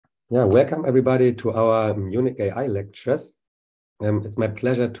Yeah, welcome everybody to our Munich AI lectures. It's my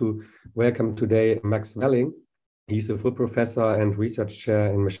pleasure to welcome today Max Welling. He's a full professor and research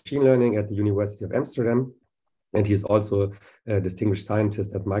chair in machine learning at the University of Amsterdam. And he's also a distinguished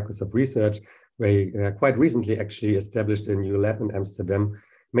scientist at Microsoft Research, where he quite recently actually established a new lab in Amsterdam,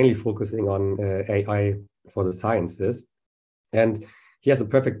 mainly focusing on AI for the sciences. And he has a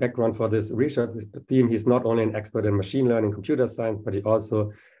perfect background for this research theme. He's not only an expert in machine learning, computer science, but he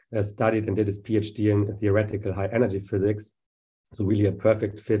also studied and did his PhD in theoretical high energy physics. So really a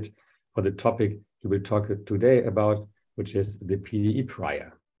perfect fit for the topic we will talk today about, which is the PDE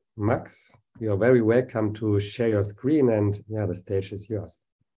Prior. Max, you are very welcome to share your screen, and yeah, the stage is yours.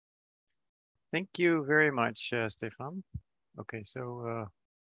 Thank you very much, Stefan. Okay, so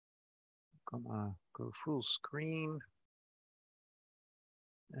gonna go full screen.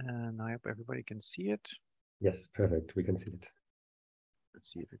 And I hope everybody can see it. Yes, perfect. We can see it.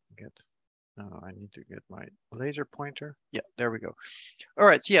 Let's see if we can get, I need to get my laser pointer. Yeah, there we go. All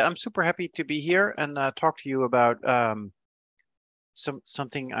right, so yeah, I'm super happy to be here and talk to you about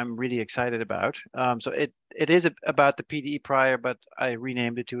something I'm really excited about. So it is about the PDE Prior, but I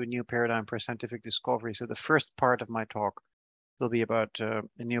renamed it to a new paradigm for scientific discovery. So the first part of my talk will be about a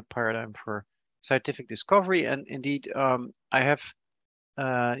new paradigm for scientific discovery. And indeed, I have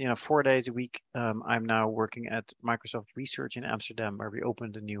 4 days a week, I'm now working at Microsoft Research in Amsterdam, where we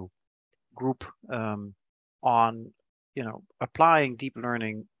opened a new group on, applying deep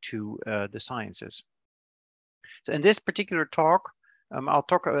learning to the sciences. So in this particular talk, I'll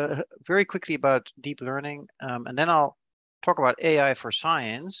talk very quickly about deep learning, and then I'll talk about AI for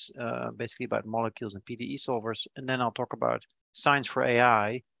science, basically about molecules and PDE solvers, and then I'll talk about science for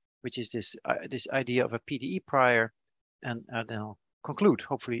AI, which is this idea of a PDE prior, and then I'll conclude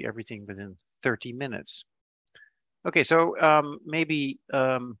hopefully everything within 30 minutes. Okay, so maybe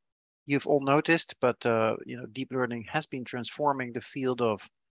you've all noticed, but deep learning has been transforming the field of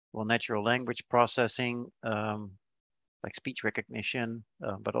natural language processing, like speech recognition,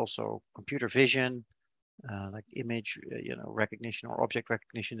 but also computer vision, like image recognition or object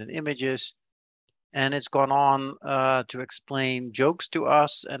recognition in images. And it's gone on to explain jokes to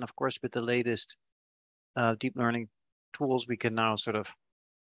us, and of course with the latest deep learning tools, we can now sort of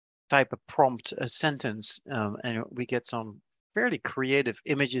type a prompt, a sentence, and we get some fairly creative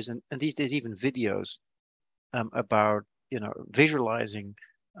images, and these days even videos about visualizing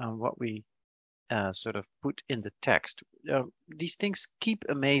what we sort of put in the text. These things keep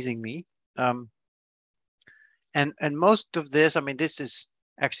amazing me, and most of this, I mean, this is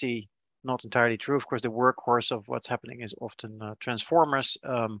actually not entirely true. Of course, the workhorse of what's happening is often transformers.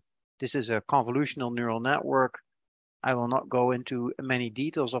 This is a convolutional neural network. I will not go into many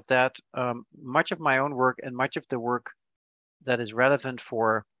details of that. Much of my own work and much of the work that is relevant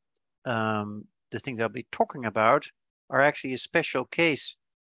for the things I'll be talking about are actually a special case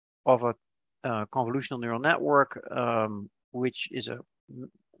of a convolutional neural network, which is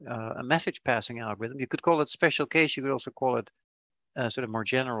a message passing algorithm. You could call it special case. You could also call it a sort of more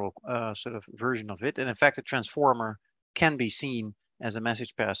general sort of version of it. And in fact, a transformer can be seen as a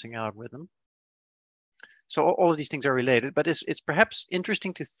message passing algorithm. So all of these things are related, but it's perhaps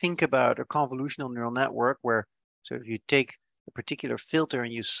interesting to think about a convolutional neural network where sort of you take a particular filter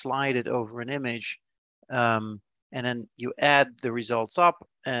and you slide it over an image, and then you add the results up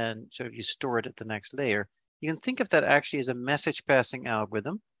and sort of you store it at the next layer. You can think of that actually as a message passing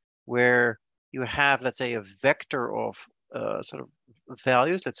algorithm where you have, let's say, a vector of sort of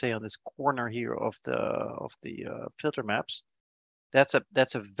values, let's say on this corner here of the filter maps. That's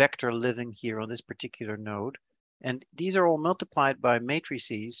a vector living here on this particular node. And these are all multiplied by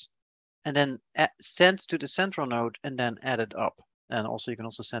matrices and then sent to the central node and then added up. And also you can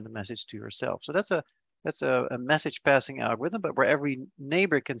also send a message to yourself. So that's a message passing algorithm, but where every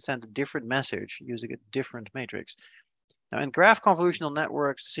neighbor can send a different message using a different matrix. Now in graph convolutional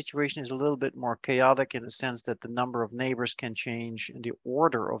networks, the situation is a little bit more chaotic in the sense that the number of neighbors can change and the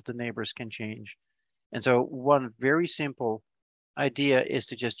order of the neighbors can change. And so one very simple idea is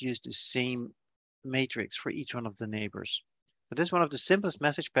to just use the same matrix for each one of the neighbors. But this is one of the simplest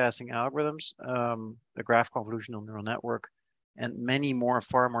message passing algorithms, the graph convolutional neural network, and many more,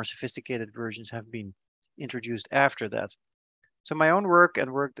 far more sophisticated versions have been introduced after that. So my own work and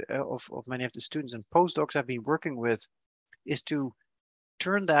work of many of the students and postdocs I've been working with is to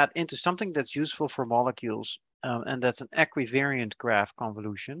turn that into something that's useful for molecules, and that's an equivariant graph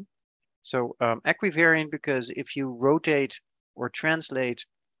convolution. So equivariant because if you rotate or translate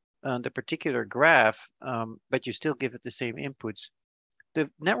the particular graph, but you still give it the same inputs, the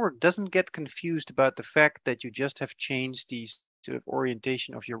network doesn't get confused about the fact that you just have changed these sort of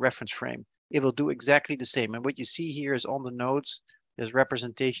orientation of your reference frame. It will do exactly the same. And what you see here is on the nodes, there's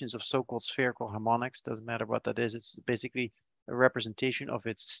representations of so-called spherical harmonics. Doesn't matter what that is. It's basically a representation of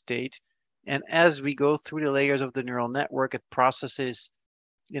its state. And as we go through the layers of the neural network, it processes,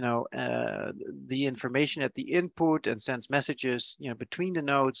 the information at the input and sends messages, between the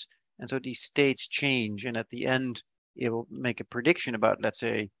nodes. And so these states change. And at the end, it will make a prediction about, let's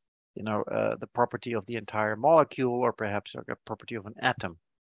say, the property of the entire molecule, or perhaps a property of an atom.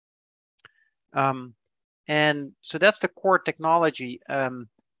 And so that's the core technology.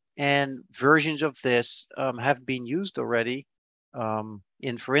 And versions of this have been used already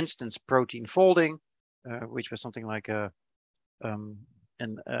in, for instance, protein folding, which was something like an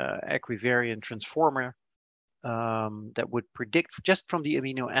equivariant transformer that would predict, just from the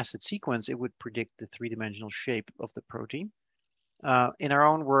amino acid sequence, it would predict the three-dimensional shape of the protein. In our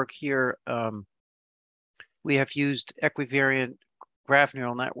own work here, we have used equivariant graph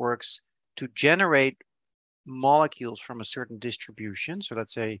neural networks to generate molecules from a certain distribution. So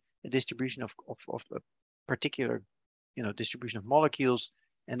let's say a distribution of a particular, distribution of molecules.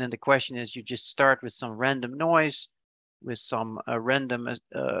 And then the question is, you just start with some random noise, with some random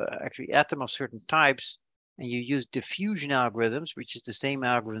actually atom of certain types, and you use diffusion algorithms, which is the same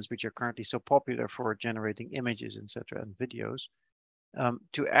algorithms which are currently so popular for generating images, etc., and videos,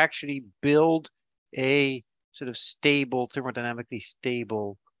 to actually build a sort of stable, thermodynamically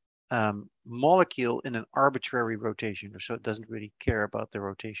stable molecule in an arbitrary rotation, so it doesn't really care about the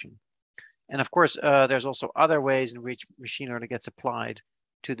rotation. And of course, there's also other ways in which machine learning gets applied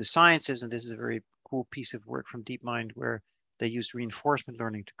to the sciences, and this is a very cool piece of work from DeepMind where they used reinforcement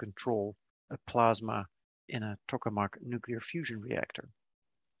learning to control a plasma in a tokamak nuclear fusion reactor.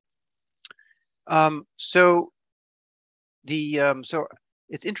 So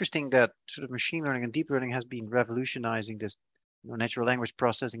it's interesting that sort of machine learning and deep learning has been revolutionizing this natural language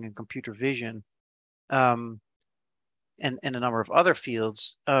processing and computer vision, and a number of other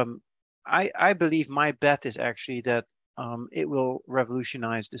fields. I believe my bet is actually that it will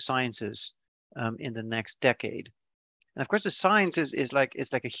revolutionize the sciences in the next decade. And of course, the science is like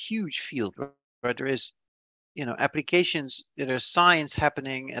a huge field, right? There is, applications. There's science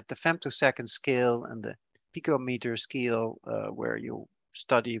happening at the femtosecond scale and the picometer scale, where you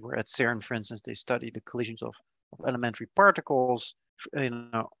study, where at CERN, for instance, they study the collisions of elementary particles,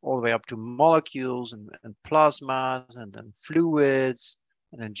 all the way up to molecules and plasmas, and then fluids,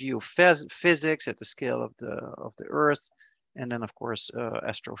 and then geophysics at the scale of the Earth, and then of course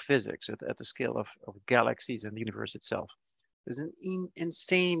astrophysics at the scale of galaxies and the universe itself. There's an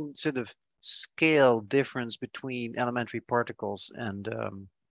insane sort of scale difference between elementary particles and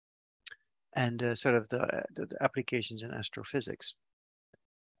sort of the applications in astrophysics.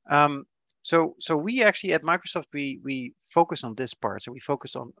 So we actually at Microsoft, we focus on this part. So we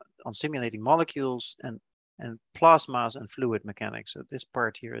focus on simulating molecules and plasmas and fluid mechanics. So this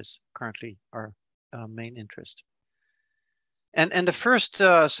part here is currently our main interest. And the first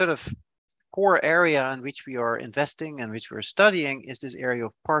sort of core area in which we are investing and which we're studying is this area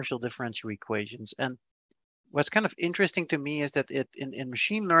of partial differential equations. And what's kind of interesting to me is that in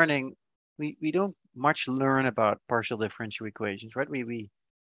machine learning, we don't much learn about partial differential equations, right? We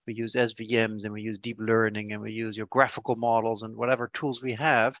use SVMs and we use deep learning and we use your graphical models and whatever tools we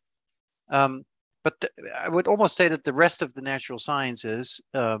have. But I would almost say that the rest of the natural sciences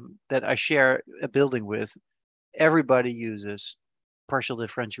that I share a building with, everybody uses partial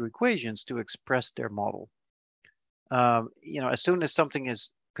differential equations to express their model. As soon as something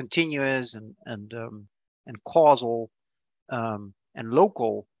is continuous and causal and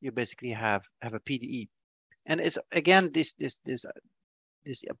local, you basically have a PDE. And it's again this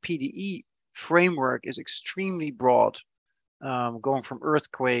PDE framework is extremely broad, going from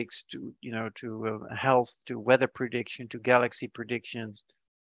earthquakes to health, to weather prediction, to galaxy predictions,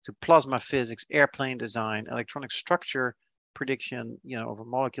 to plasma physics, airplane design, electronic structure prediction, of a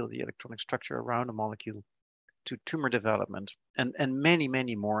molecule, the electronic structure around a molecule, to tumor development, and many,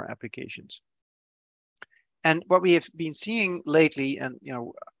 many more applications. And what we have been seeing lately, and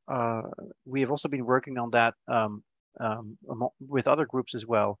we have also been working on that with other groups as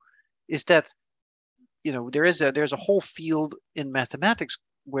well, is that there's a whole field in mathematics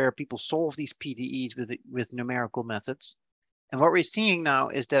where people solve these PDEs with numerical methods. And what we're seeing now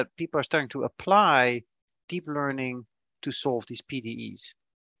is that people are starting to apply deep learning to solve these PDEs.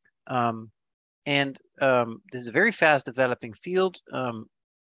 This is a very fast developing field.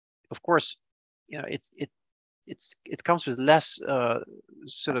 Of course, it comes with less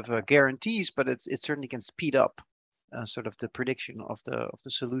sort of guarantees, but it certainly can speed up sort of the prediction of the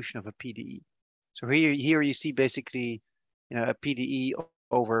solution of a PDE. So here you see basically a PDE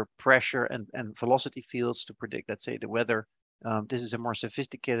over pressure and velocity fields to predict, let's say, the weather. This is a more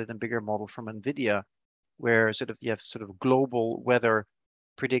sophisticated and bigger model from NVIDIA, where you have sort of global weather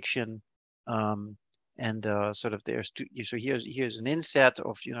prediction, and sort of there's so here's an inset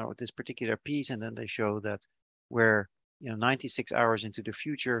of this particular piece, and then they show that where 96 hours into the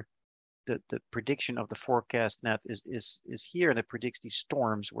future, the prediction of the forecast net is here, and it predicts these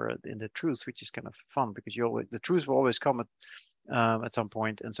storms, where in the truth, which is kind of fun because the truth will always come at some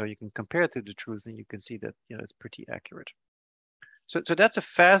point, and so you can compare it to the truth, and you can see that it's pretty accurate. So that's a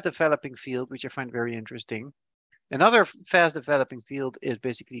fast developing field, which I find very interesting. Another fast developing field is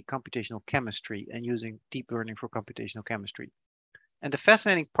basically computational chemistry and using deep learning for computational chemistry. And the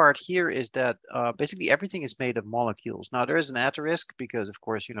fascinating part here is that basically everything is made of molecules. Now there is an asterisk because, of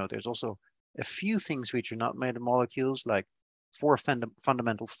course, there's also a few things which are not made of molecules, like 4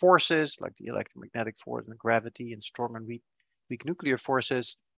 fundamental forces, like the electromagnetic force and gravity, and strong and weak nuclear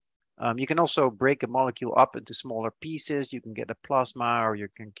forces. You can also break a molecule up into smaller pieces. You can get a plasma, or you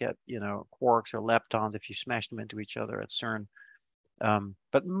can get, quarks or leptons if you smash them into each other at CERN.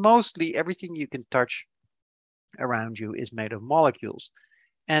 But mostly everything you can touch around you is made of molecules.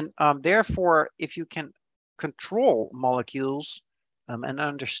 And therefore, if you can control molecules and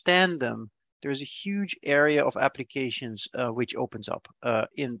understand them, there's a huge area of applications which opens up.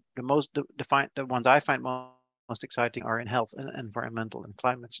 In the ones I find most exciting are in health and environmental and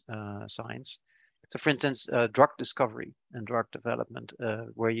climate science. So for instance, drug discovery and drug development,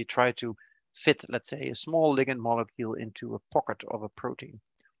 where you try to fit, let's say, a small ligand molecule into a pocket of a protein,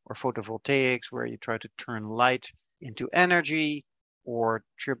 or photovoltaics, where you try to turn light into energy, or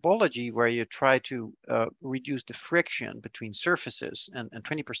tribology, where you try to reduce the friction between surfaces, and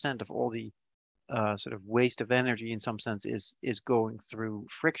 20% of all the sort of waste of energy in some sense is going through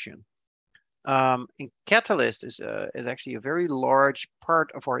friction. And catalyst is actually a very large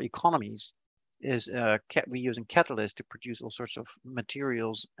part of our economies. We're using catalyst to produce all sorts of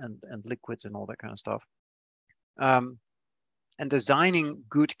materials and liquids and all that kind of stuff. And designing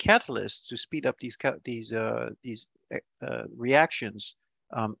good catalysts to speed up these reactions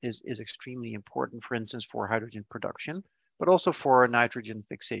is extremely important. For instance, for hydrogen production, but also for nitrogen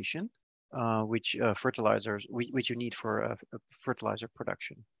fixation, which you need for fertilizer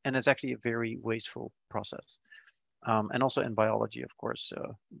production. And it's actually a very wasteful process. And also in biology, of course,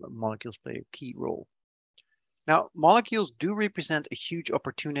 molecules play a key role. Now, molecules do represent a huge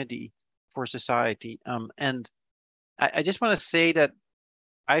opportunity for society. And I just want to say that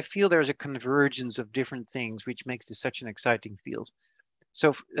I feel there's a convergence of different things, which makes this such an exciting field.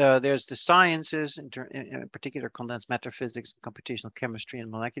 So there's the sciences, in particular condensed matter physics, computational chemistry, and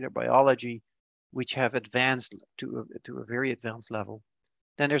molecular biology, which have advanced to a very advanced level.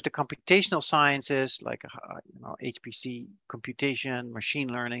 Then there's the computational sciences, like HPC computation, machine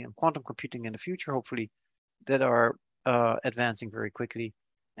learning, and quantum computing in the future, hopefully, that are advancing very quickly.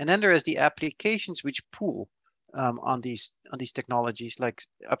 And then there is the applications which pool on these technologies, like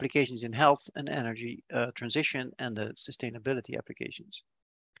applications in health and energy transition, and the sustainability applications.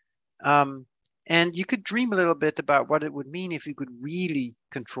 And you could dream a little bit about what it would mean if you could really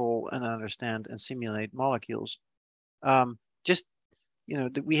control and understand and simulate molecules.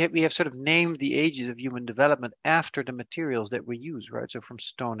 We have sort of named the ages of human development after the materials that we use, right? So from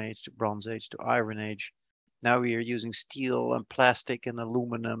Stone Age to Bronze Age to Iron Age. Now we are using steel and plastic and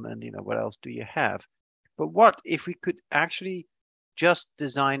aluminum, and what else do you have? But what if we could actually just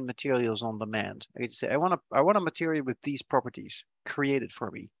design materials on demand? I could say, I want a material with these properties created for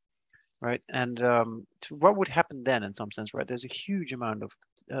me, right? And what would happen then, in some sense, right? There's a huge amount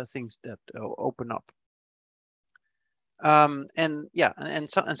of things that open up. And yeah, in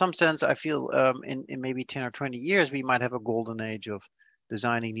some sense, I feel in maybe 10 or 20 years, we might have a golden age of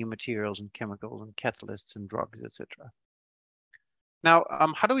designing new materials and chemicals and catalysts and drugs, etc. Now,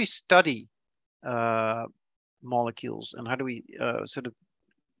 how do we study molecules, and how do we sort of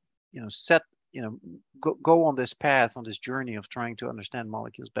go on this path, on this journey of trying to understand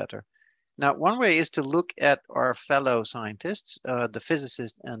molecules better? Now, one way is to look at our fellow scientists, the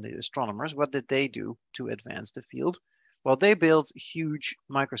physicists and the astronomers. What did they do to advance the field? Well, they built huge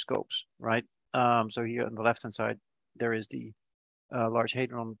microscopes, right? So here on the left-hand side, there is the Large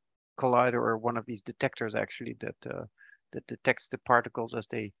Hadron Collider, or one of these detectors actually that detects the particles as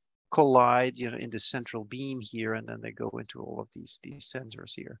they collide, in the central beam here, and then they go into all of these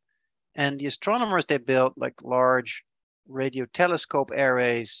sensors here. And the astronomers, they built like large radio telescope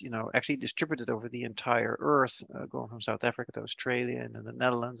arrays, actually distributed over the entire Earth, going from South Africa to Australia and then the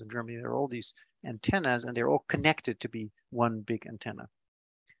Netherlands and Germany. There are all these antennas, and they're all connected to be one big antenna.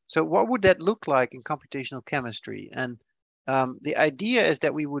 So what would that look like in computational chemistry? And The idea is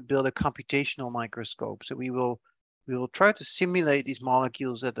that we would build a computational microscope. So we will try to simulate these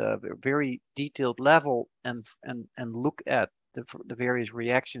molecules at a very detailed level and look at the various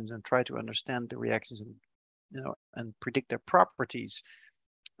reactions and try to understand the reactions and predict their properties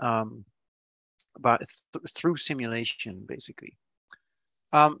through simulation, basically.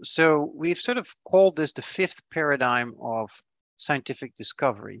 So we've sort of called this the fifth paradigm of scientific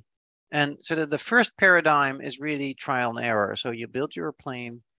discovery. And so that the first paradigm is really trial and error. So you build your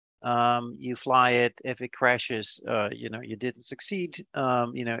plane, you fly it. If it crashes, you didn't succeed.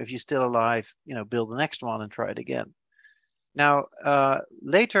 If you're still alive, build the next one and try it again. Now,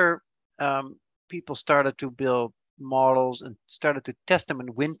 later, people started to build models and started to test them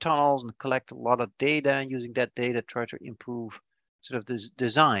in wind tunnels and collect a lot of data, and using that data, try to improve sort of this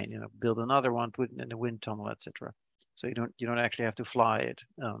design, build another one, put it in a wind tunnel, etc. So you don't actually have to fly it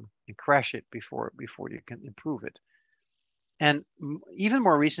and crash it before you can improve it. And even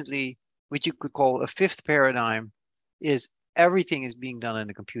more recently, what you could call a fifth paradigm is everything is being done in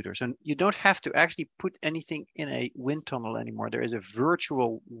the computer. So you don't have to actually put anything in a wind tunnel anymore. There is a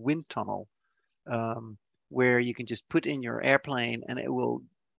virtual wind tunnel where you can just put in your airplane and it will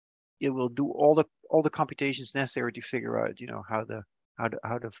do all the computations necessary to figure out, how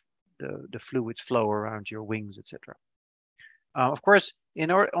the fluids flow around your wings, etc. Of course,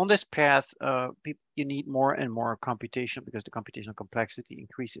 on this path, you need more and more computation because the computational complexity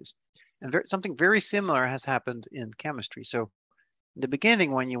increases. And something very similar has happened in chemistry. So in the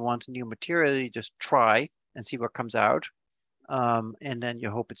beginning, when you want a new material, you just try and see what comes out, and then you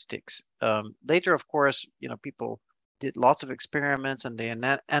hope it sticks. Later, of course, people did lots of experiments and they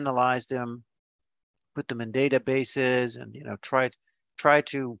analyzed them, put them in databases, and try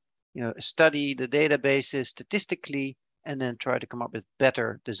to study the databases statistically, and then try to come up with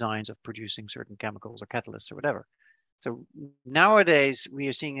better designs of producing certain chemicals or catalysts or whatever. So nowadays we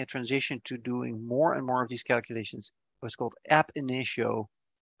are seeing a transition to doing more and more of these calculations, what's called ab initio,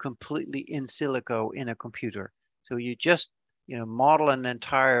 completely in silico in a computer. So you just model an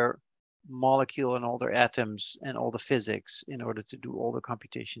entire molecule and all their atoms and all the physics in order to do all the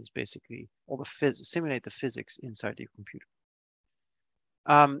computations, basically simulate the physics inside your computer.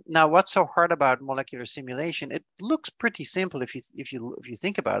 Now, what's so hard about molecular simulation? It looks pretty simple if you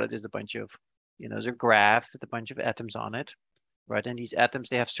think about it. There's a bunch of, there's a graph with a bunch of atoms on it, right? And these atoms,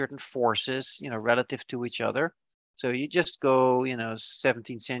 they have certain forces, relative to each other. So you just go,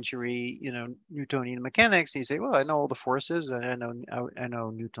 17th century, Newtonian mechanics. And you say, well, I know all the forces, and I know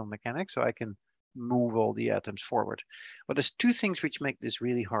Newton mechanics, so I can move all the atoms forward. But there's two things which make this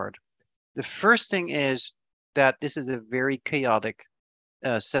really hard. The first thing is that this is a very chaotic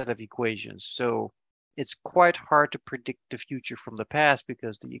set of equations. So it's quite hard to predict the future from the past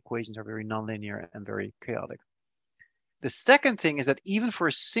because the equations are very nonlinear and very chaotic. The second thing is that even for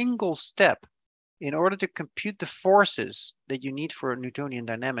a single step, in order to compute the forces that you need for Newtonian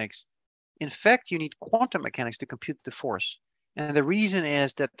dynamics, in fact, you need quantum mechanics to compute the force. And the reason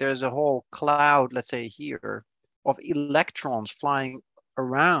is that there's a whole cloud, let's say here, of electrons flying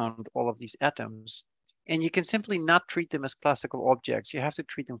around all of these atoms. And you can simply not treat them as classical objects. You have to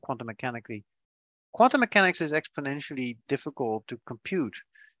treat them quantum mechanically. Quantum mechanics is exponentially difficult to compute,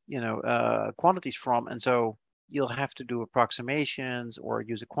 quantities from. And so you'll have to do approximations or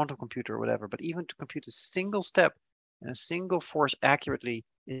use a quantum computer or whatever. But even to compute a single step and a single force accurately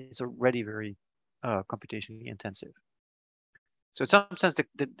is already very computationally intensive. So in some sense,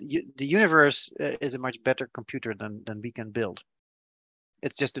 the universe is a much better computer than we can build.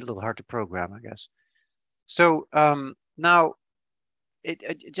 It's just a little hard to program, I guess. So now,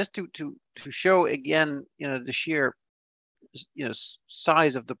 just to show again, the sheer,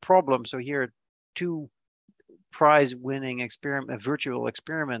 size of the problem. So here are two prize-winning virtual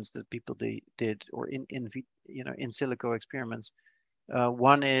experiments that people did, or in silico experiments.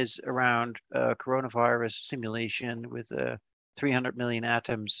 One is around coronavirus simulation with 300 million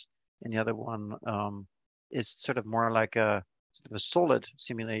atoms, and the other one is sort of more like a solid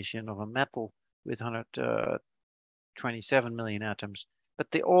simulation of a metal with 127 million atoms,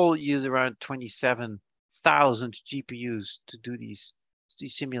 but they all use around 27,000 GPUs to do these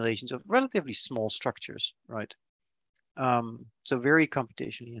simulations of relatively small structures, right? So very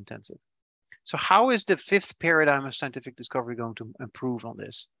computationally intensive. So how is the fifth paradigm of scientific discovery going to improve on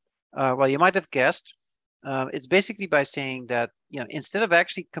this? Well, you might have guessed. It's basically by saying that, instead of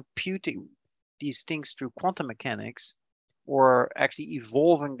actually computing these things through quantum mechanics, or actually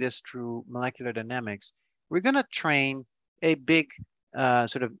evolving this through molecular dynamics, we're going to train a big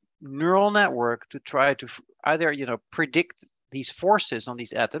sort of neural network to try to either predict these forces on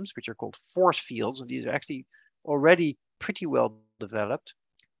these atoms, which are called force fields, and these are actually already pretty well developed.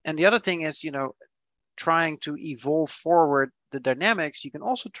 And the other thing is, you know, trying to evolve forward the dynamics. You can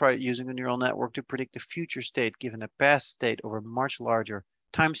also try using a neural network to predict the future state given a past state over much larger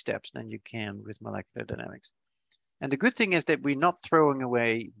time steps than you can with molecular dynamics. And the good thing is that we're not throwing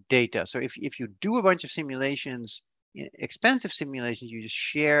away data. So if you do a bunch of simulations, expensive simulations, you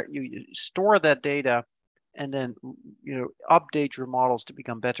just you store that data, and then, you know, update your models to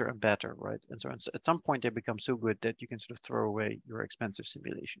become better and better, right? And so at some point they become so good that you can sort of throw away your expensive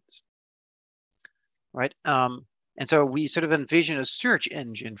simulations, right? And so we sort of envision a search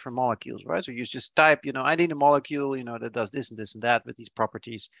engine for molecules, right? So you just type, you know, I need a molecule, you know, that does this and this and that with these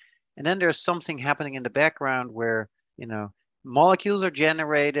properties. And then there's something happening in the background where, you know, molecules are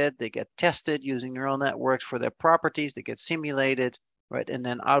generated, they get tested using neural networks for their properties, they get simulated, right? And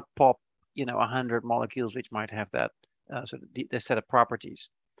then out pop, you know, 100 molecules which might have that sort of the set of properties.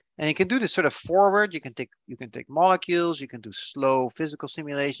 And you can do this sort of forward. You can take molecules, you can do slow physical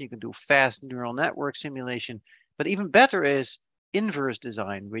simulation, you can do fast neural network simulation. But even better is inverse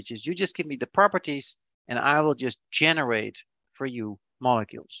design, which is you just give me the properties and I will just generate for you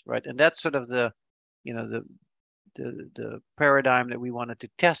molecules, right? And that's sort of the, you know, the paradigm that we wanted to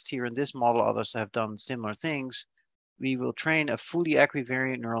test here in this model. Others have done similar things. We will train a fully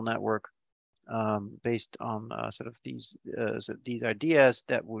equivariant neural network based on sort of these ideas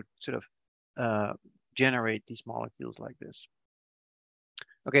that would sort of generate these molecules like this.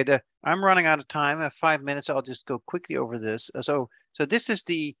 Okay, I'm running out of time. I have 5 minutes. I'll just go quickly over this. So this is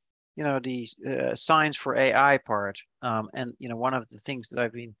the, you know, the science for AI part. And, you know, one of the things that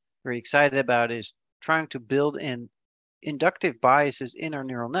I've been very excited about is trying to build in inductive biases in our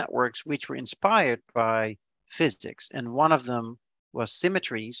neural networks, which were inspired by physics. And one of them was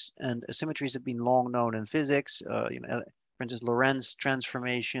symmetries, and symmetries have been long known in physics. You know, for instance, Lorentz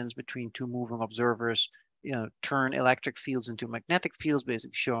transformations between two moving observers, you know, turn electric fields into magnetic fields,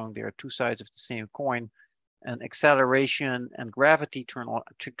 basically showing they are two sides of the same coin. And acceleration and gravity turn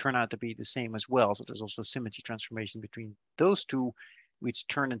out to be the same as well. So there's also symmetry transformation between those two, which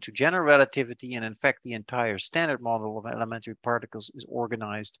turn into general relativity. And in fact, the entire standard model of elementary particles is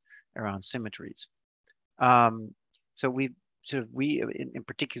organized around symmetries. So we in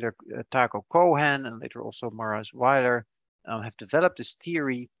particular, Taco Cohen and later also Maras Weiler have developed this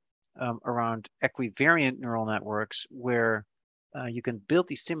theory around equivariant neural networks where you can build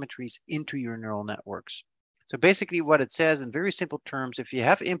these symmetries into your neural networks. So basically what it says in very simple terms, if you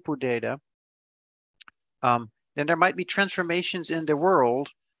have input data, then there might be transformations in the world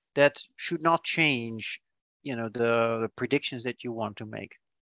that should not change, you know, the predictions that you want to make.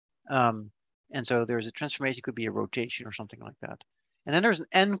 And so there's a transformation, could be a rotation or something like that. And then there's an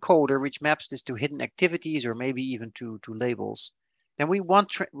encoder which maps this to hidden activities or maybe even to labels. Then we want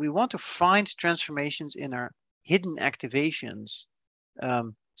to find transformations in our hidden activations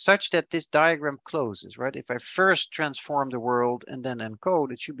such that this diagram closes, right? If I first transform the world and then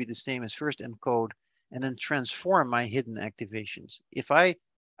encode, it should be the same as first encode and then transform my hidden activations. If I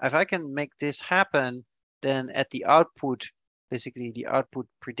can make this happen, then at the output, basically the output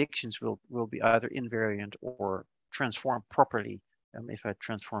predictions will be either invariant or transformed properly if I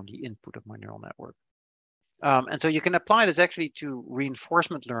transform the input of my neural network. And so you can apply this actually to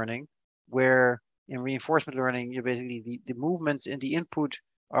reinforcement learning, where in reinforcement learning, you basically the movements in the input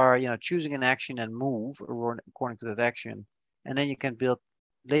are, you know, choosing an action and move according to that action. And then you can build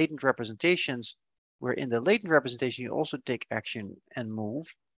latent representations where in the latent representation, you also take action and move.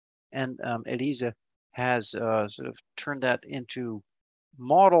 And Elise has sort of turned that into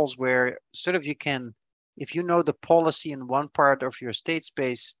models where sort of you can, if you know the policy in one part of your state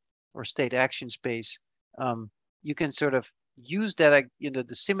space or state action space, you can sort of use that, you know,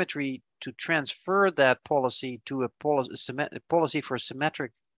 the symmetry to transfer that policy to a policy for a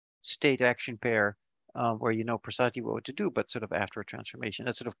symmetric state action pair where you know precisely what to do, but sort of after a transformation.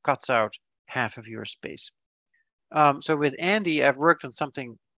 That sort of cuts out half of your space. So with Andy, I've worked on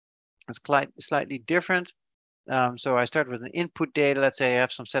something that's slightly different. So I started with an input data. Let's say I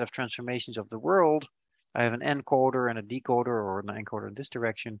have some set of transformations of the world. I have an encoder and a decoder, or an encoder in this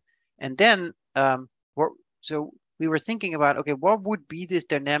direction. And then so we were thinking about, okay, what would be this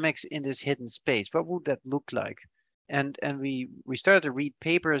dynamics in this hidden space? What would that look like? And we started to read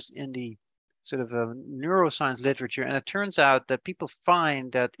papers in the sort of neuroscience literature, and it turns out that people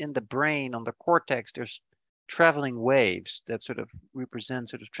find that in the brain, on the cortex, there's traveling waves that sort of represent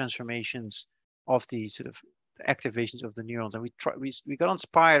sort of transformations of the sort of activations of the neurons. And we got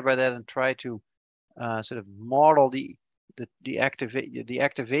inspired by that and tried to sort of model the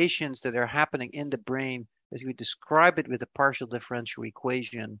activations that are happening in the brain as we describe it with a partial differential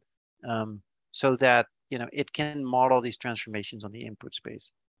equation, so that, it can model these transformations on the input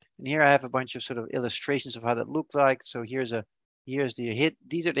space. And here I have a bunch of sort of illustrations of how that looked like. So here's the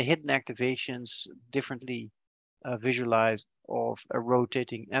these are the hidden activations differently visualized of a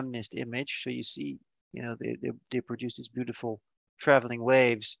rotating MNIST image. So you see, they produce these beautiful traveling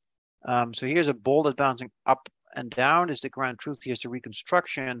waves. So here's a ball that's bouncing up and down is the ground truth. Here's the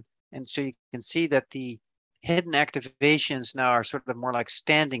reconstruction. And so you can see that the hidden activations now are sort of more like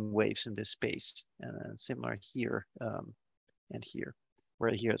standing waves in this space, similar here and here,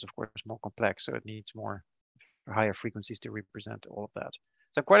 where here is of course more complex, so it needs more higher frequencies to represent all of that.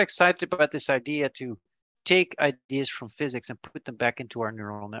 So I'm quite excited about this idea to take ideas from physics and put them back into our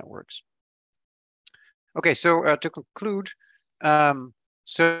neural networks. Okay, so to conclude, as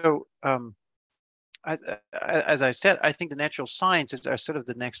I said, I think the natural sciences are sort of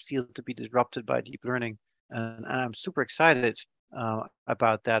the next field to be disrupted by deep learning. And I'm super excited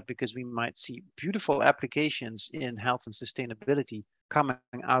about that because we might see beautiful applications in health and sustainability coming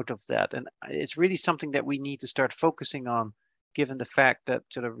out of that. And it's really something that we need to start focusing on, given the fact that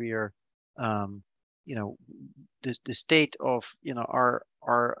sort of we are, the state of,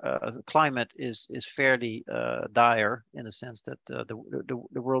 our climate is fairly dire in the sense that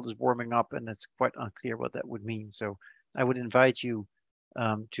the world is warming up, and it's quite unclear what that would mean. So I would invite you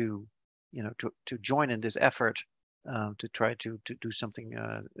to join in this effort to try to do something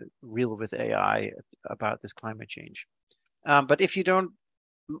real with AI about this climate change. But if you don't,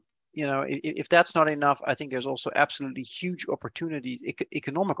 if that's not enough, I think there's also absolutely huge opportunities,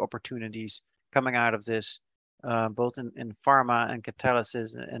 economic opportunities coming out of this, both in pharma and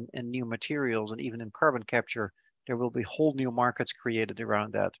catalysis and new materials, and even in carbon capture. There will be whole new markets created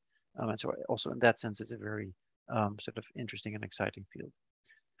around that. And so also in that sense, it's a very sort of interesting and exciting field.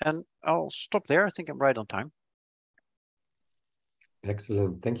 And I'll stop there. I think I'm right on time.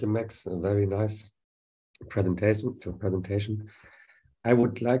 Excellent. Thank you, Max. A very nice presentation. I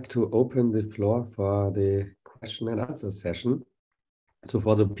would like to open the floor for the question and answer session. So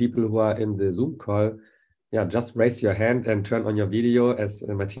for the people who are in the Zoom call, yeah, just raise your hand and turn on your video as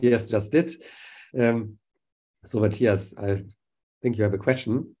Matthias just did. So Matthias, I think you have a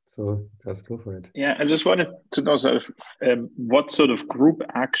question, so just go for it. Yeah, I just wanted to know sort of what sort of group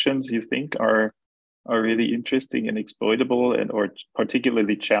actions you think are really interesting and exploitable, and or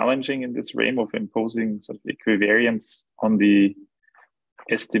particularly challenging in this realm of imposing sort of equivariance on the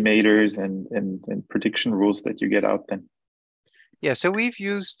estimators and prediction rules that you get out then. Yeah, so we've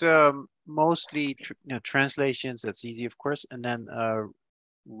used mostly translations. That's easy, of course, and then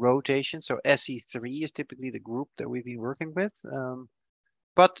rotation. So SE3 is typically the group that we've been working with.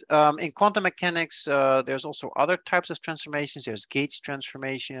 But in quantum mechanics, there's also other types of transformations. There's gauge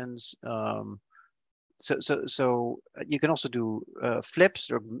transformations. So you can also do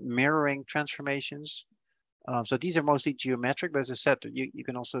flips or mirroring transformations. So these are mostly geometric, but as I said, you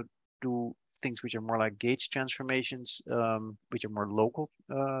can also do things which are more like gauge transformations, which are more local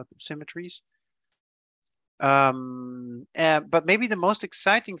symmetries. But maybe the most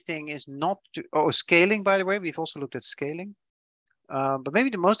exciting thing is not to, scaling, by the way, we've also looked at scaling. But maybe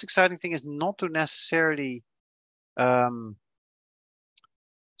the most exciting thing is not to necessarily sort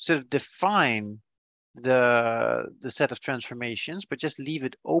of define the set of transformations, but just leave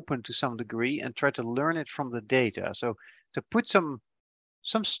it open to some degree and try to learn it from the data. So to put some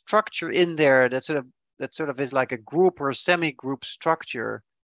structure in there that sort of is like a group or a semi-group structure,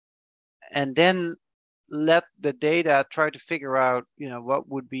 and then let the data try to figure out, what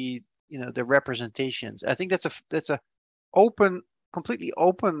would be, the representations. I think that's a completely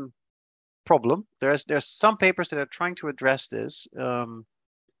open problem. There's some papers that are trying to address this. So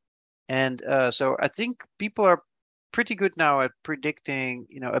I think people are pretty good now at predicting,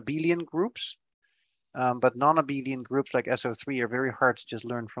 abelian groups. But non-abelian groups like SO3 are very hard to just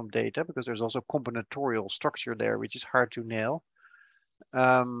learn from data because there's also combinatorial structure there, which is hard to nail.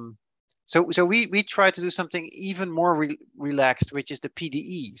 So we try to do something even more relaxed, which is the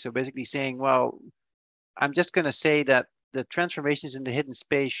PDE. So basically saying, well, I'm just going to say that the transformations in the hidden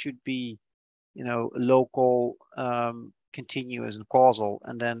space should be, local, continuous, and causal.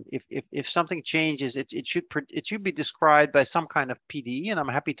 And then if something changes, it should be described by some kind of PDE. And I'm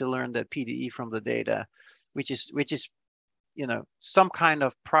happy to learn that PDE from the data, which is some kind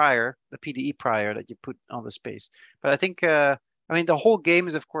of prior, the PDE prior that you put on the space. But I think the whole game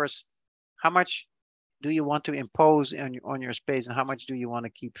is, of course, how much do you want to impose on your space, and how much do you want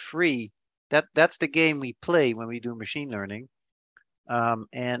to keep free? That's the game we play when we do machine learning. I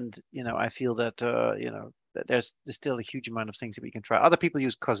feel that that there's still a huge amount of things that we can try. Other people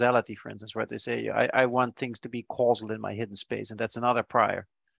use causality, for instance, right? They say I want things to be causal in my hidden space, and that's another prior.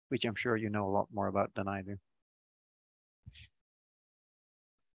 which I'm sure you know a lot more about than I do.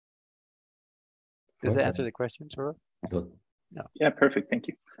 Does that answer the question, Sora? No. No. Yeah, perfect. Thank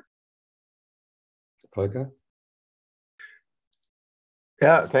you. Volker?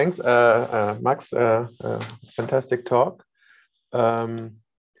 Yeah, thanks, Max. Fantastic talk. So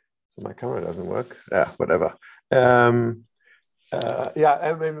my camera doesn't work. Yeah, whatever. Yeah,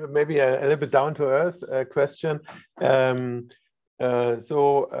 I mean, maybe a little bit down to earth question. I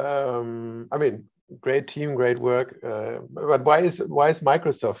mean, great team, great work. But why is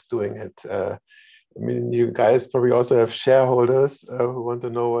Microsoft doing it? I mean, you guys probably also have shareholders who want to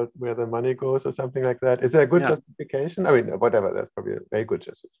know where the money goes or something like that. Is there a good justification? I mean, whatever, that's probably a very good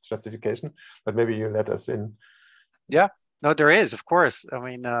justification, but maybe you let us in. Yeah, no, there is, of course. I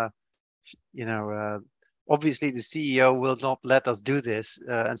mean, you know, obviously the CEO will not let us do this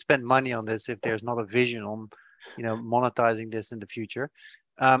and spend money on this if there's not a vision on, you know, monetizing this in the future.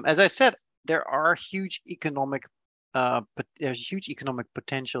 As I said, there are huge economic, there's huge economic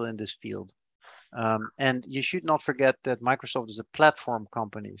potential in this field. And you should not forget that Microsoft is a platform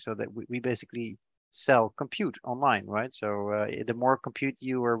company, so that we basically sell compute online, right? So the more compute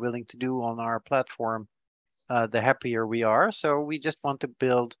you are willing to do on our platform, the happier we are. So we just want to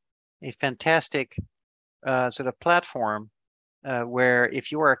build a fantastic sort of platform where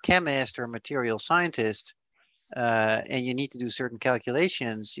if you are a chemist or a material scientist and you need to do certain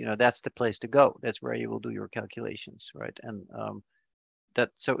calculations, you know, that's the place to go. That's where you will do your calculations, right? And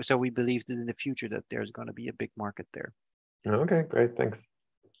so we believe that in the future that there's going to be a big market there. Okay, great, thanks.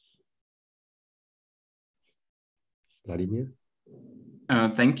 Vladimir?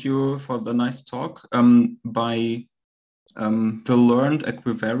 Thank you for the nice talk. By the learned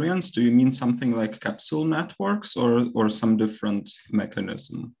equivariance, do you mean something like capsule networks or some different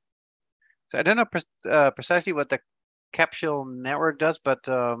mechanism? So I don't know precisely what the capsule network does, but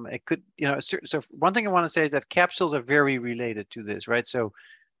it could, you know, so one thing I want to say is that capsules are very related to this, right? So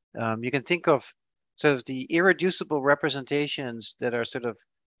you can think of sort of the irreducible representations that are sort of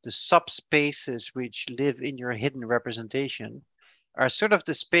the subspaces which live in your hidden representation are sort of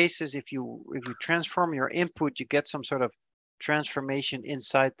the spaces, if you transform your input, you get some sort of transformation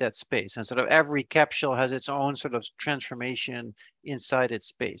inside that space. And sort of every capsule has its own sort of transformation inside its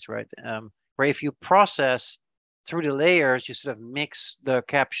space, right? Where if you process through the layers, you sort of mix the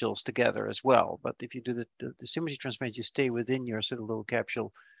capsules together as well. But if you do the symmetry transformation, you stay within your sort of little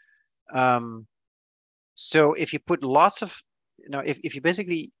capsule. So if you put lots of, you know, if you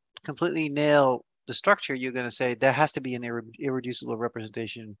basically completely nail the structure, you're going to say there has to be an irreducible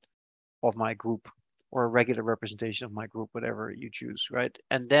representation of my group or a regular representation of my group, whatever you choose, right?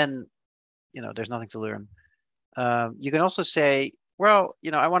 And then, you know, there's nothing to learn. You can also say, well,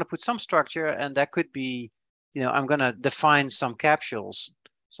 you know, I want to put some structure, and that could be, you know, I'm going to define some capsules,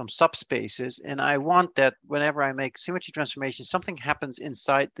 some subspaces, and I want that whenever I make symmetry transformation, something happens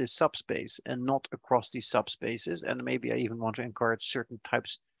inside this subspace and not across these subspaces. And maybe I even want to encourage certain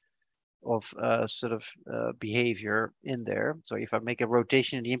types of sort of behavior in there. So if I make a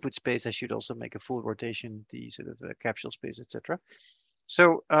rotation in the input space, I should also make a full rotation in the sort of capsule space, etc.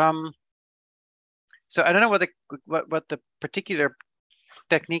 So so I don't know what the particular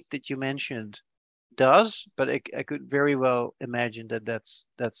technique that you mentioned does, but I could very well imagine that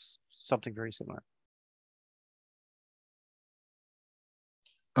that's something very similar.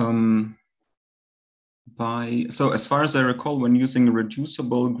 So as far as I recall, when using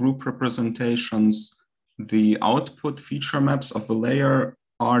reducible group representations, the output feature maps of a layer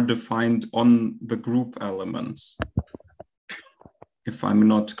are defined on the group elements, if I'm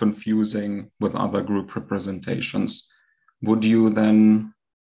not confusing with other group representations. Would you then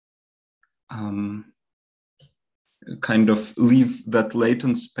kind of leave that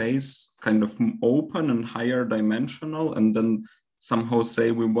latent space kind of open and higher dimensional, and then somehow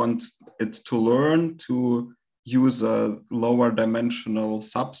say we want it to learn to use a lower dimensional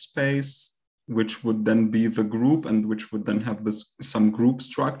subspace, which would then be the group and which would then have this some group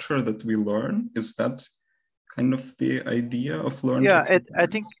structure that we learn? Is that kind of the idea of learning? Yeah, I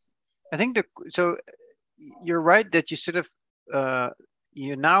think so you're right that you sort of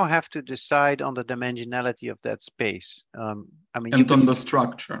you now have to decide on the dimensionality of that space. I mean, and on the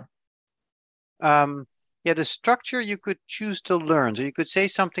structure. Yeah, the structure you could choose to learn. So you could say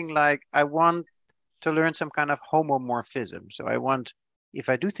something like, I want to learn some kind of homomorphism. So I want, if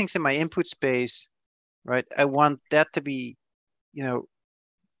I do things in my input space, right, I want that to be, you know,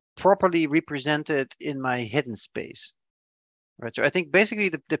 properly represented in my hidden space, right? So I think basically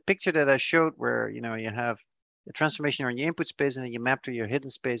the picture that I showed where, you know, you have the transformation on your input space and then you map to your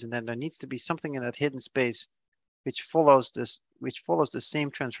hidden space, and then there needs to be something in that hidden space which follows the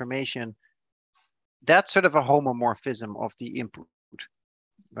same transformation, that's sort of a homomorphism of the input,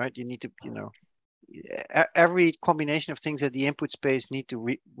 right? You need to, every combination of things at the input space need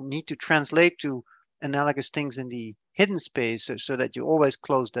to translate to analogous things in the hidden space, so that you always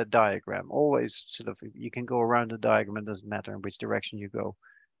close that diagram. Always sort of, you can go around the diagram, it doesn't matter in which direction you go.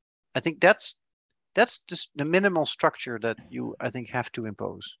 I think that's just the minimal structure that you, I think, have to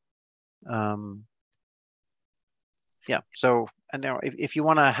impose. Yeah, so, and now if you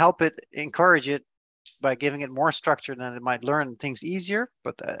want to help it, encourage it by giving it more structure, then it might learn things easier,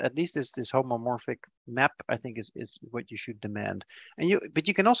 but at least this homomorphic map, I think, is what you should demand. But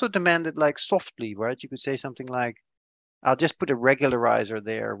you can also demand it like softly, right? You could say something like, I'll just put a regularizer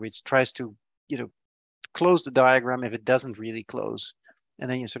there, which tries to, close the diagram if it doesn't really close. And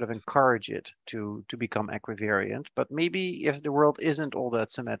then you sort of encourage it to become equivariant. But maybe if the world isn't all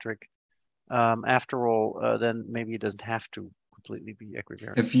that symmetric, after all, then maybe it doesn't have to completely be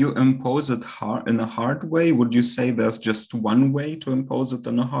equivariant. If you impose it in a hard way, would you say there's just one way to impose it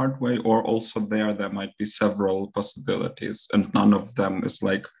in a hard way, or also there might be several possibilities and none of them is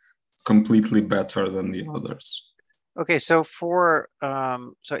like completely better than the others? Okay, so for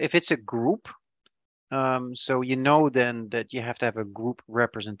so if it's a group, so then that you have to have a group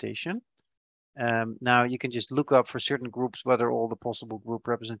representation. Now you can just look up for certain groups what are all the possible group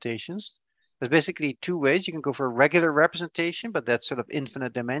representations. There's basically two ways. You can go for a regular representation, but that's sort of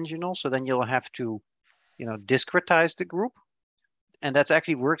infinite dimensional. So then you'll have to, discretize the group, and that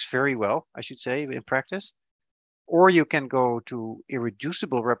actually works very well, I should say, in practice. Or you can go to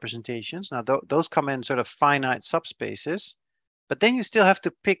irreducible representations. Now those come in sort of finite subspaces, but then you still have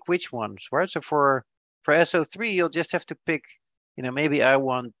to pick which ones, right? So for SO3, you'll just have to pick, maybe I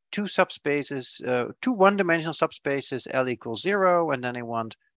want two subspaces, two one-dimensional subspaces, L equals 0, and then I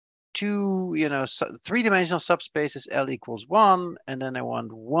want two, three-dimensional subspaces, L equals 1, and then I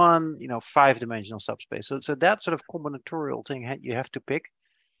want one, five-dimensional subspace. So that sort of combinatorial thing you have to pick.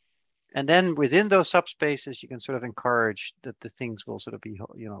 And then within those subspaces, you can sort of encourage that the things will sort of be,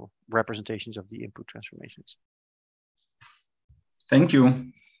 representations of the input transformations. Thank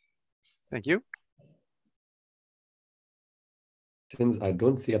you. Thank you. Since I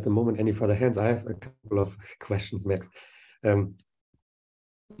don't see at the moment any further hands, I have a couple of questions, Max.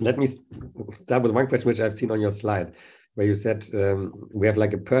 Let me start with one question which I've seen on your slide, where you said we have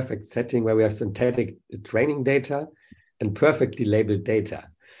like a perfect setting where we have synthetic training data and perfectly labeled data,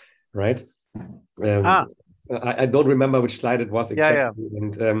 right? I don't remember which slide it was exactly. Yeah.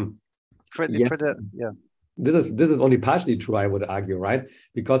 And this is only partially true, I would argue, right?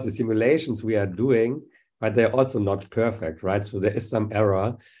 Because the simulations we are doing, but they're also not perfect, right? So there is some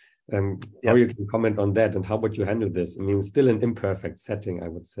error. How you can comment on that, and how would you handle this? I mean, still an imperfect setting, I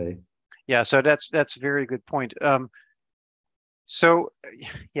would say. Yeah, so that's a very good point. So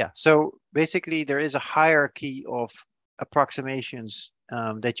basically there is a hierarchy of approximations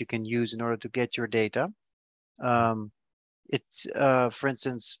that you can use in order to get your data. It's for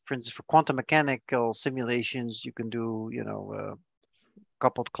instance, for quantum mechanical simulations, you can do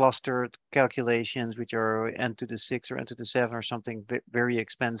coupled clustered calculations, which are n to the 6 or n to the 7 or something, very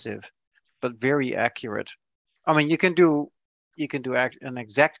expensive, but very accurate. I mean, you can do an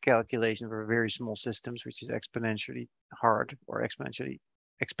exact calculation for very small systems, which is exponentially hard or exponentially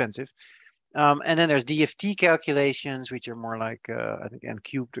expensive. And then there's DFT calculations, which are more like, I think, n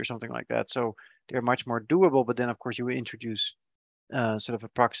cubed or something like that. So they're much more doable, but then of course you will introduce sort of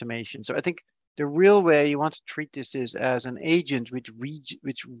approximation. So I think the real way you want to treat this is as an agent which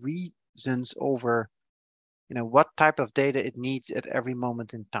reasons over, what type of data it needs at every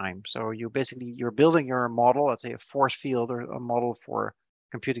moment in time. So you're building your model, let's say a force field or a model for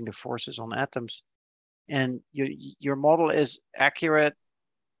computing the forces on atoms, and your model is accurate,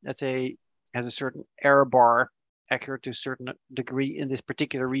 let's say, has a certain error bar, accurate to a certain degree in this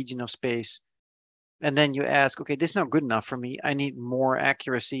particular region of space. And then you ask, okay, this is not good enough for me. I need more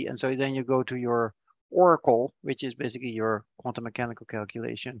accuracy. And so then you go to your oracle, which is basically your quantum mechanical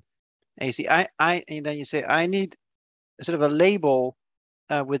calculation. And you see, and then you say, I need sort of a label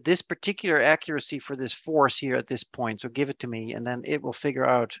with this particular accuracy for this force here at this point. So give it to me, and then it will figure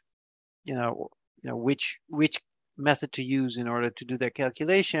out, which method to use in order to do that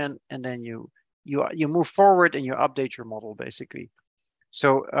calculation. And then you move forward and you update your model basically.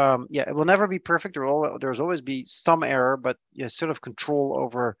 So it will never be perfect. There's always be some error, but you sort of control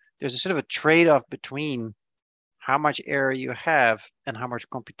over. There's a sort of a trade-off between how much error you have and how much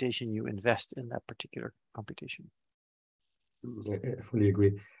computation you invest in that particular computation. I fully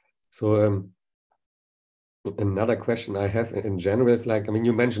agree. So Another question I have in general is like, I mean,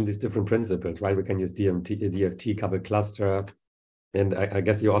 you mentioned these different principles, right? We can use DFT, coupled cluster. And I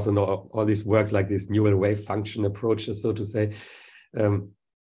guess you also know all these works like these neural wave function approaches, so to say.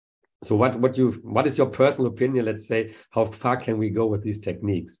 So what is your personal opinion, let's say, how far can we go with these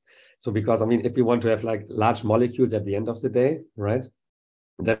techniques? So because, I mean, if we want to have like large molecules at the end of the day, right?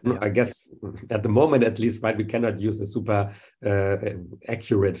 Then I guess at the moment, at least, right, we cannot use a super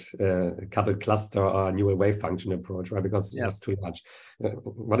accurate coupled cluster or neural wave function approach, right? Because it's just too large.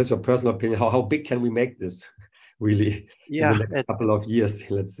 What is your personal opinion? How big can we make this really in the next couple of years,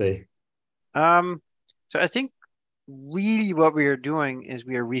 let's say? So I think really what we are doing is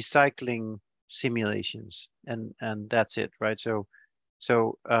we are recycling simulations, and that's it, right? So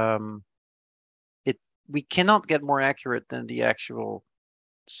we cannot get more accurate than the actual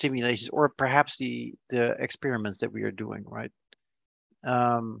simulations, or perhaps the experiments that we are doing, right?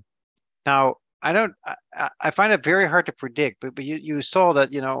 Now I find it very hard to predict, but you saw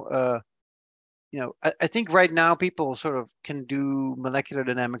that, I think right now people sort of can do molecular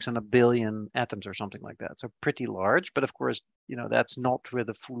dynamics on 1 billion atoms or something like that. So pretty large, but of course, that's not with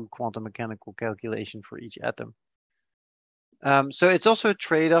a full quantum mechanical calculation for each atom. So it's also a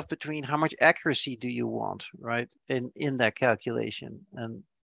trade-off between how much accuracy do you want, right, in that calculation. And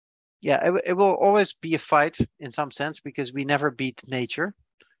yeah, it will always be a fight in some sense, because we never beat nature,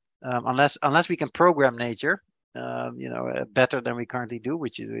 unless we can program nature, better than we currently do,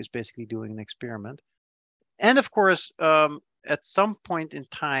 which is basically doing an experiment. And of course, at some point in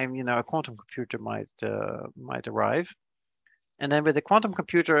time, a quantum computer might arrive, and then with the quantum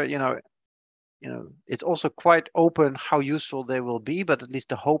computer, it's also quite open how useful they will be. But at least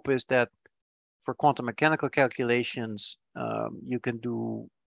the hope is that for quantum mechanical calculations, you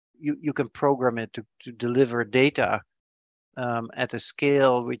can program it to deliver data at a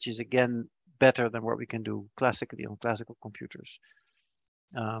scale which is again better than what we can do classically on classical computers.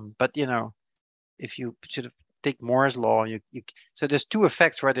 But if you sort of take Moore's law, so there's two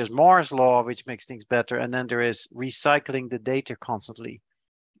effects, right? There's Moore's law, which makes things better, and then there is recycling the data constantly,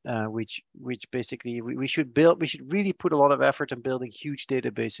 which basically we should really put a lot of effort in building huge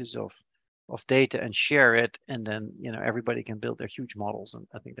databases of data and share it, and then everybody can build their huge models, and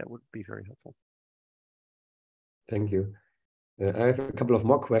I think that would be very helpful. Thank you. I have a couple of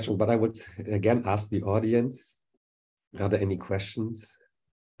more questions, but I would again ask the audience, are there any questions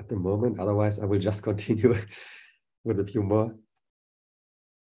at the moment? Otherwise, I will just continue with a few more.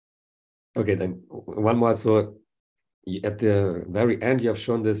 Okay, then one more. So at the very end, you have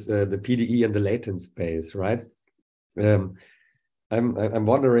shown this, the PDE and the latent space, right? I'm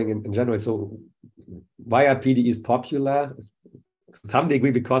wondering in general, so why are PDEs popular? To some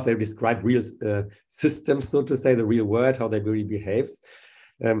degree, because they describe real systems, so to say, the real world, how they really behaves.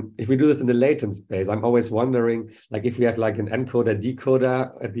 If we do this in the latent space, I'm always wondering, like if we have like an encoder, decoder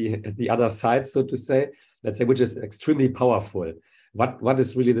at the other side, so to say, let's say, which is extremely powerful. What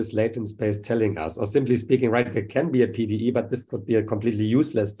is really this latent space telling us? Or simply speaking, right, there can be a PDE, but this could be a completely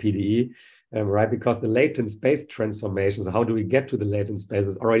useless PDE, right? Because the latent space transformation, so how do we get to the latent space,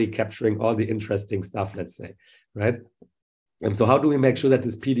 is already capturing all the interesting stuff, let's say, right? And so how do we make sure that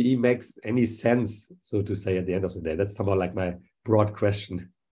this PDE makes any sense, so to say, at the end of the day? That's somehow like my broad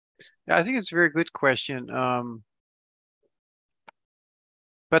question. Yeah, I think it's a very good question.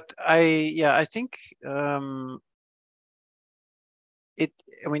 But I think even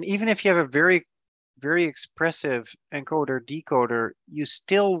if you have a very, very expressive encoder decoder, you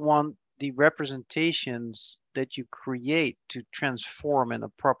still want the representations that you create to transform in a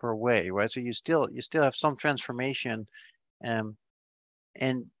proper way, right? So you still have some transformation.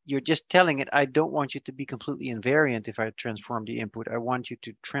 And you're just telling it, I don't want you to be completely invariant if I transform the input. I want you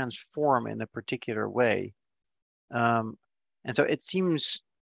to transform in a particular way. And so it seems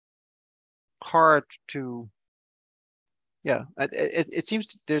hard to, it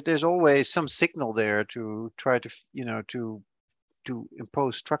seems there's always some signal there to try to, to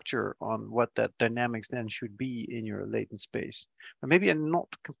impose structure on what that dynamics then should be in your latent space. But maybe I'm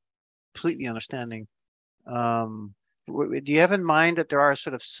not completely understanding. Do you have in mind that there are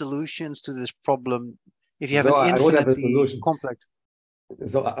sort of solutions to this problem? If you have an infinitely complex.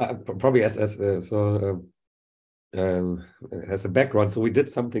 So probably as a background, so we did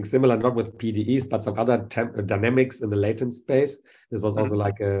something similar, not with PDEs, but some other dynamics in the latent space. This was also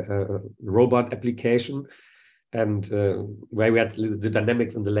like a robot application, and where we had the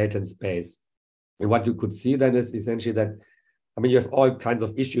dynamics in the latent space. And what you could see then is essentially that, I mean, you have all kinds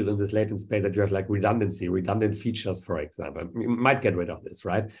of issues in this latent space, that you have like redundant features, for example. You might get rid of this,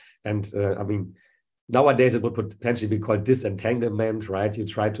 right? And I mean, nowadays it would potentially be called disentanglement, right? You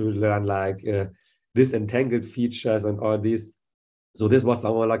try to learn like disentangled features and all these. So this was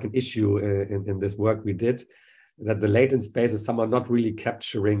somehow like an issue in this work we did, that the latent space is somehow not really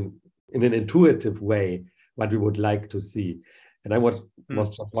capturing in an intuitive way what we would like to see. And I was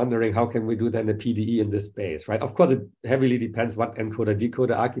just wondering, how can we do then a PDE in this space, right? Of course, it heavily depends what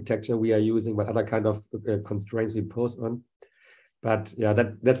encoder-decoder architecture we are using, what other kind of constraints we pose on. But yeah,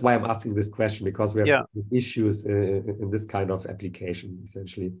 that's why I'm asking this question, because we have issues in this kind of application,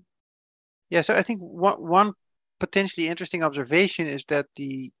 essentially. Yeah, so I think one potentially interesting observation is that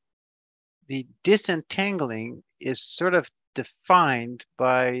the disentangling is sort of defined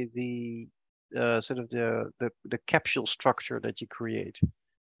by the sort of the capsule structure that you create.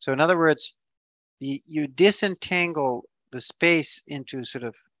 So in other words, you disentangle the space into sort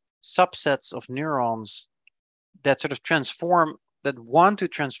of subsets of neurons that sort of transform, that want to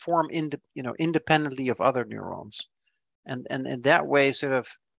transform independently of other neurons, and in that way, sort of,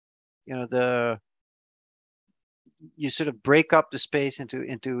 you sort of break up the space into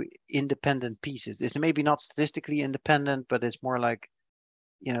independent pieces. It's maybe not statistically independent, but it's more like,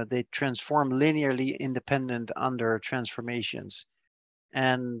 they transform linearly independent under transformations.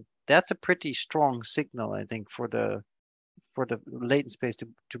 And that's a pretty strong signal, I think, for the latent space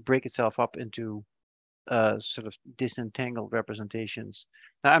to break itself up into sort of disentangled representations.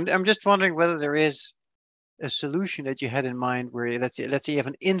 Now, I'm just wondering whether there is a solution that you had in mind where, let's say you have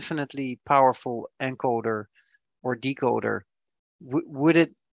an infinitely powerful encoder or decoder. Would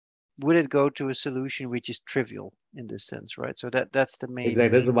it go to a solution which is trivial in this sense, right? So that's the main. Exactly.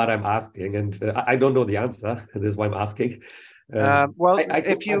 This is what I'm asking, and I don't know the answer. This is why I'm asking. Well, I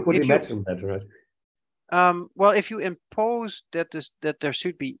could imagine that, right? Well, if you impose that there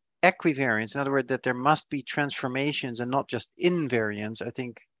should be equivariance, in other words, that there must be transformations and not just invariance, I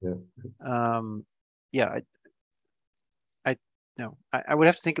think. I would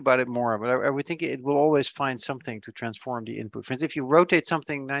have to think about it more, but I would think it will always find something to transform the input. For instance, if you rotate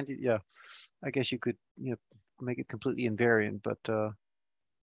something 90, I guess you could make it completely invariant, but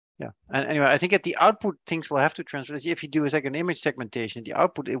and anyway, I think at the output things will have to transform. If you do like an image segmentation, the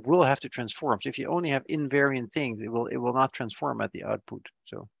output, it will have to transform. So if you only have invariant things, it will not transform at the output.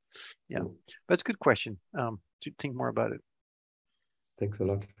 So but it's a good question to think more about it. Thanks a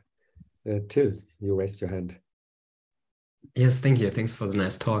lot. Till, you raised your hand. Yes, thank you. Thanks for the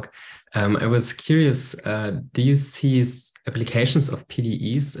nice talk. I was curious, do you see applications of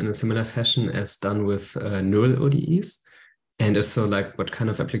PDEs in a similar fashion as done with neural ODEs? And if so, like what kind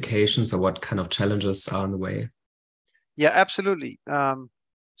of applications or what kind of challenges are in the way? Yeah, absolutely.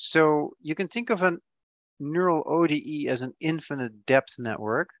 So you can think of a neural ODE as an infinite depth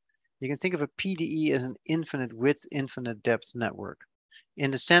network. You can think of a PDE as an infinite width, infinite depth network,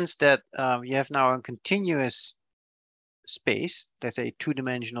 in the sense that you have now a continuous space, let's say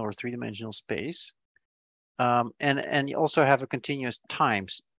 2-dimensional or 3-dimensional space, and you also have a continuous time.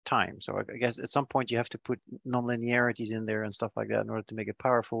 So I guess at some point you have to put nonlinearities in there and stuff like that in order to make it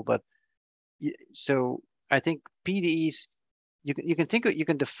powerful. But so I think PDEs, you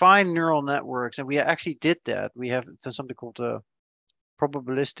can define neural networks, and we actually did that. We have something called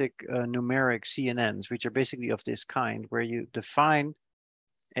probabilistic numeric CNNs, which are basically of this kind, where you define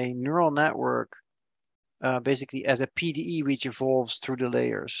a neural network basically as a PDE which evolves through the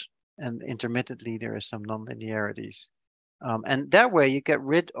layers, and intermittently there is some nonlinearities. And that way you get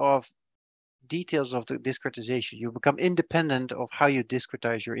rid of details of the discretization. You become independent of how you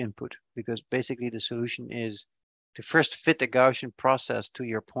discretize your input, because basically the solution is to first fit the Gaussian process to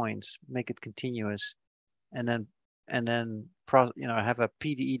your points, make it continuous, and then have a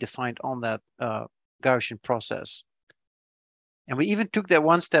PDE defined on that Gaussian process. And we even took that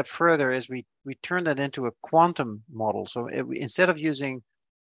one step further as we turned that into a quantum model. So instead of using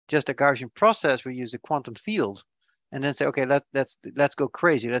just a Gaussian process, we use a quantum field, and then say, okay, let's go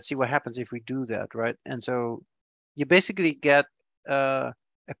crazy. Let's see what happens if we do that, right? And so you basically get a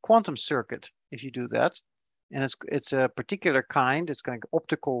quantum circuit if you do that, and it's a particular kind. It's kind of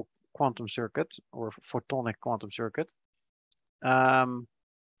optical quantum circuit or photonic quantum circuit. And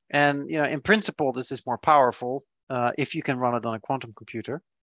in principle, this is more powerful if you can run it on a quantum computer,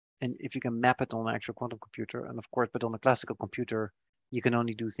 and if you can map it on an actual quantum computer. And of course, but on a classical computer, you can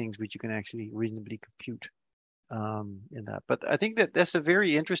only do things which you can actually reasonably compute in that. But I think that that's a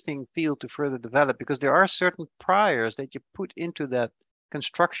very interesting field to further develop, because there are certain priors that you put into that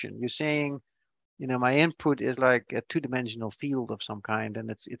construction. You're saying, my input is like a 2-dimensional field of some kind, and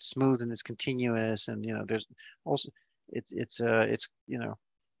it's smooth and it's continuous, and there's also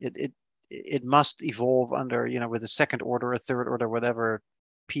it must evolve under with a second order, a third order, whatever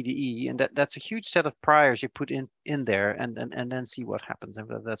PDE, and that's a huge set of priors you put in there, and then see what happens and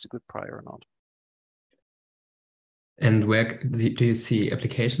whether that's a good prior or not. And where do you see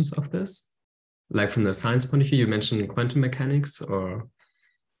applications of this? Like from the science point of view, you mentioned quantum mechanics or?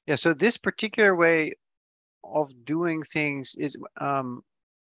 Yeah, so this particular way of doing things is,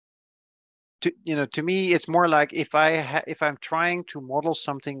 to me, it's more like if I'm trying to model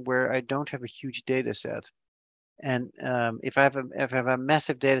something where I don't have a huge data set, and if I have a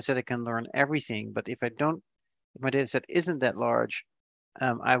massive data set, I can learn everything. But if my data set isn't that large,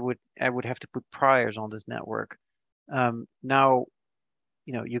 I would have to put priors on this network. Now,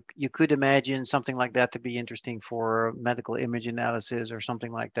 you could imagine something like that to be interesting for medical image analysis or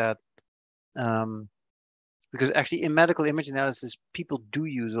something like that. Because actually in medical image analysis, people do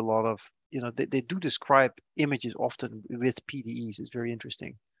use a lot of, they do describe images often with PDEs. It's very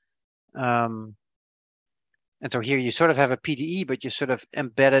interesting. And so here you sort of have a PDE, but you sort of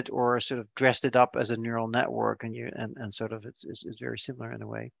embed it or sort of dressed it up as a neural network, and sort of it's very similar in a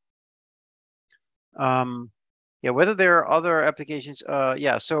way. Yeah, whether there are other applications,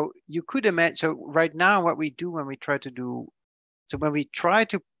 yeah. So you could imagine. So right now, what we do when we try to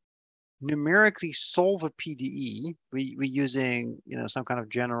numerically solve a PDE, we're using some kind of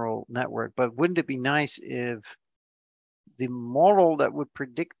general network. But wouldn't it be nice if the model that would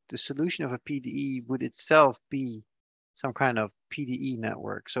predict the solution of a PDE would itself be some kind of PDE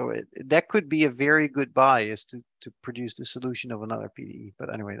network? So that could be a very good bias to produce the solution of another PDE.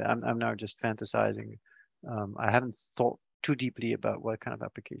 But anyway, I'm now just fantasizing. I haven't thought too deeply about what kind of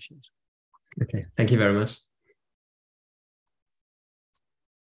applications. Okay, thank you very much.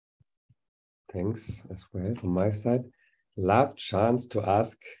 Thanks as well from my side. Last chance to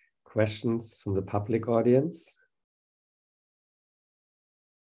ask questions from the public audience.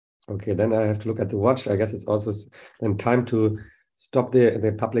 Okay, then I have to look at the watch. I guess it's also then time to stop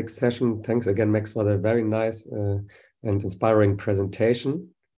the public session. Thanks again, Max, for the very nice and inspiring presentation.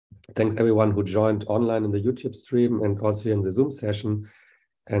 Thanks everyone who joined online in the YouTube stream and also here in the Zoom session.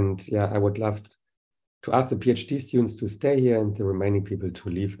 And yeah, I would love to ask the PhD students to stay here and the remaining people to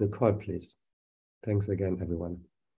leave the call, please. Thanks again, everyone.